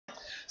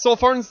So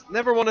Ferns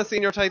never won a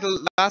senior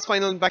title. Last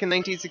final back in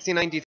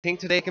 1969. Do you think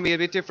today can be a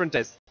bit different,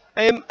 Des?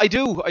 I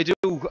do.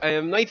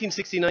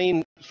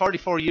 1969,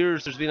 44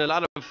 years. There's been a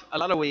lot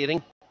of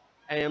waiting,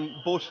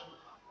 but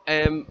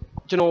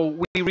you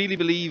know, we really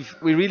believe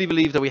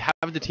that we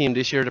have the team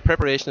this year. The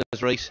preparation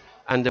is right,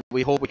 and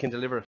we hope we can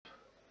deliver.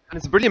 And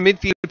it's a brilliant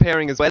midfield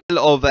pairing as well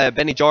of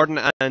Benny Jordan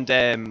and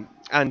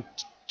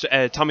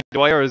Tommy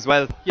Dwyer as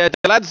well. Yeah,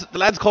 the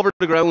lads covered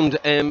the ground.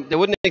 They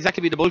wouldn't exactly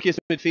be the bulkiest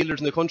midfielders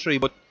in the country,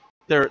 but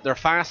they're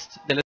fast.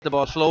 They let the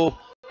ball flow,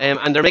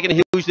 and they're making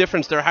a huge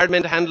difference. They're hard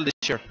men to handle this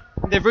year.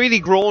 They've really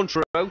grown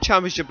throughout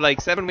championship, like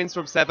 7 wins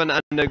from 7,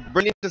 and a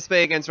brilliant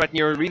display against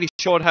Retinier really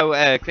showed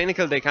how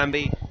clinical they can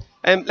be.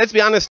 Let's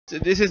be honest,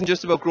 this isn't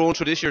just about growing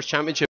through this year's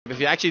championship. If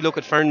you actually look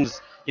at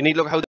Ferns, you need to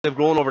look at how they've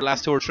grown over the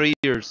last 2 or 3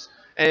 years.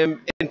 In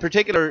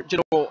particular, you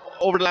know,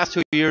 over the last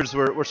 2 years,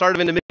 we're sort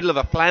of in the middle of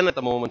a plan at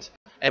the moment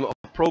of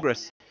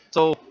progress.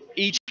 So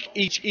each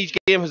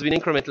game has been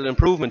incremental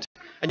improvement,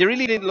 and you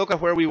really need to look at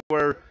where we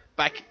were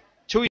back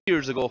 2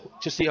 years ago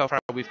to see how far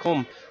we've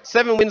come.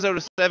 7 wins out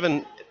of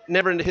 7.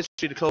 Never in the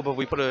history of the club have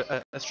we put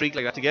a streak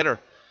like that together.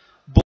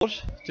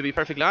 But to be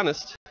perfectly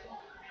honest,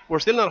 we're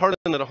still not hurling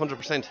at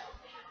 100%.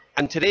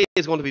 And today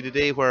is going to be the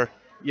day where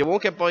you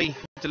won't get by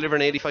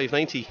delivering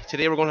 85-90.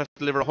 Today we're going to have to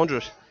deliver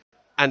 100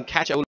 and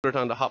catch Oulart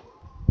on the hop.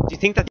 Do you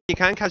think that you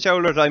can catch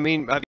Oulart? I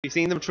mean, have you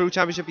seen them through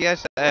championship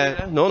yet?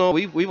 No,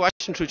 we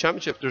watched them through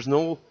championship. There is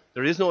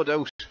no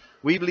doubt.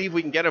 We believe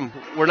we can get them.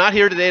 We're not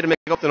here today to make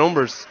up the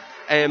numbers.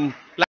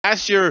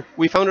 Last year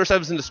we found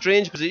ourselves in a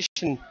strange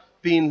position,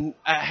 being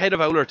ahead of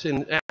Oulart,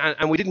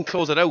 and we didn't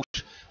close it out.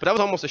 But that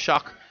was almost a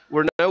shock.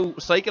 We're now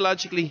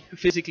psychologically,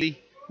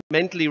 physically,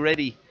 mentally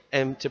ready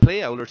to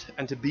play Oulart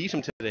and to beat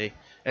them today.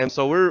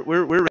 So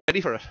we're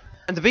ready for it.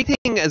 And the big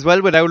thing as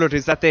well with Oulart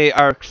is that they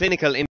are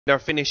clinical in their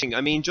finishing.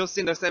 I mean, just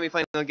in their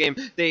semi-final game,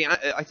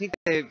 I think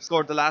they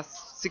scored the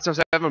last 6 or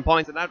 7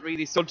 points, and that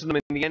really stood to them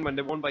in the end when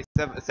they won by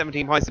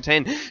 17 points to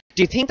 10.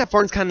 Do you think that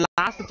Ferns can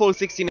last the full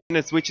 60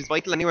 minutes, which is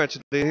vital anyway to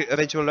the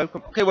eventual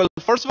outcome? Okay, well,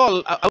 first of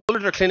all,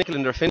 Oulart are clinical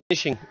in their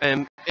finishing.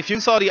 If you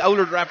saw the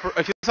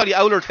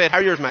Oulart Fed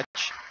Harriers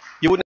match,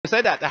 you wouldn't have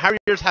said that. The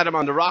Harriers had them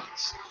on the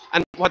rocks,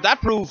 and what that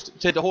proved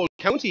to the whole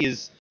county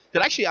is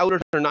that actually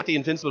Oulart are not the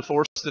invincible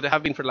force that they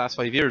have been for the last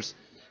 5 years.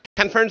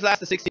 Can Ferns last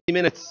the 60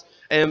 minutes?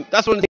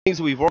 That's one of the things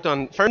that we've worked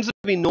on. Ferns have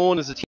been known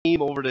as a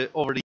team over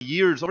the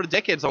years, over the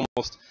decades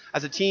almost,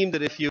 as a team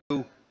that if you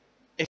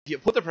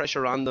put the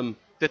pressure on them,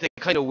 that they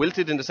kind of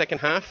wilted in the second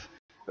half.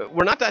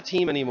 We're not that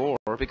team anymore,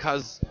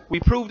 because we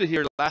proved it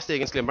here last day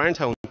against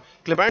Glenbarntown.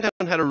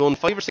 Glenbarntown had a run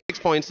 5 or 6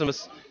 points on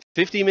us,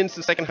 15 minutes in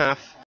the second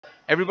half.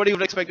 Everybody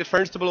would have expected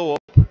Ferns to blow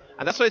up,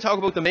 and that's why I talk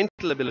about the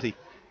mental ability.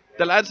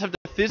 The lads have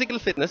the physical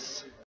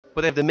fitness,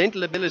 but they have the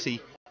mental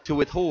ability to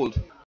withhold.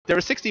 They're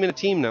a 60-minute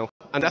team now,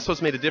 and that's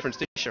what's made a difference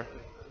this year.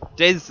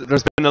 Des,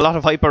 there's been a lot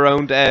of hype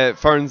around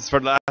Ferns for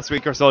the last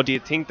week or so. Do you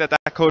think that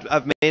could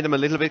have made them a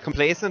little bit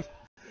complacent?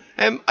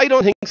 I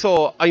don't think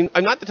so. I'm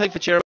not the type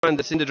of chairman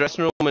that's in the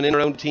dressing room and in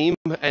around the team.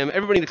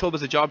 Everybody in the club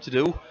has a job to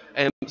do.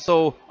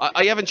 So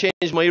I haven't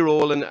changed my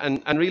role,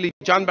 and really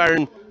John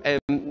Barron,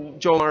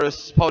 Joe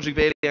Morris, Paul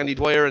Bailey, Andy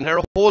Dwyer, and their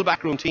whole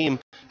backroom team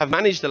have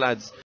managed the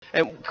lads.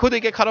 Could they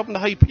get caught up in the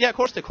hype? Yeah, of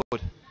course they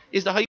could.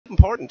 Is the hype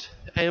important?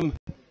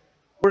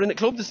 We're in a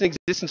club that's in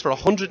existence for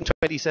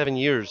 127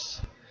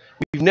 years.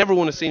 We've never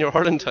won a senior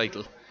hurling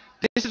title.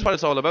 This is what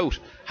it's all about.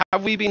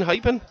 Have we been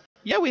hyping?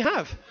 Yeah, we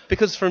have.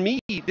 Because for me,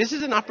 this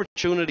is an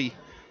opportunity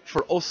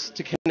for us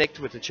to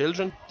connect with the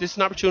children. This is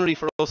an opportunity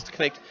for us to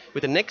connect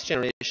with the next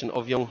generation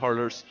of young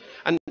hurlers.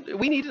 And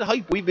we needed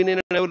hype. We've been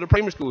in and out of the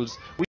primary schools.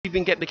 We've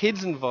been getting the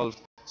kids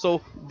involved.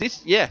 So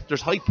this, yeah,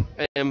 there's hype.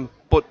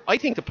 But I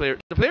think the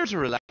players are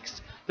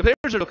relaxed. The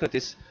players are looking at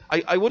this.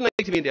 I wouldn't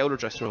like to be in the Oulart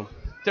dressing room.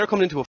 They're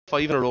coming into a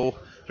 5 in a row.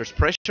 There's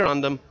pressure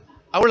on them.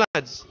 Our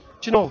lads,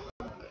 do you know,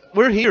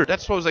 we're here.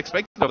 That's what was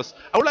expected of us.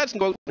 Our lads can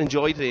go out and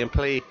enjoy today and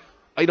play.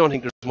 I don't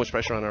think there's much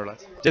pressure on our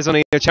lads. Des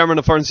O'Neill, Chairman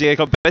of Ferns GAA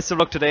Club, best of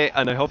luck today,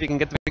 and I hope you can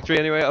get the victory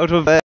anyway out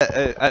of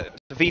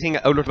defeating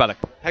Oulart Balloch.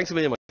 Thanks a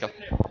million, Michael.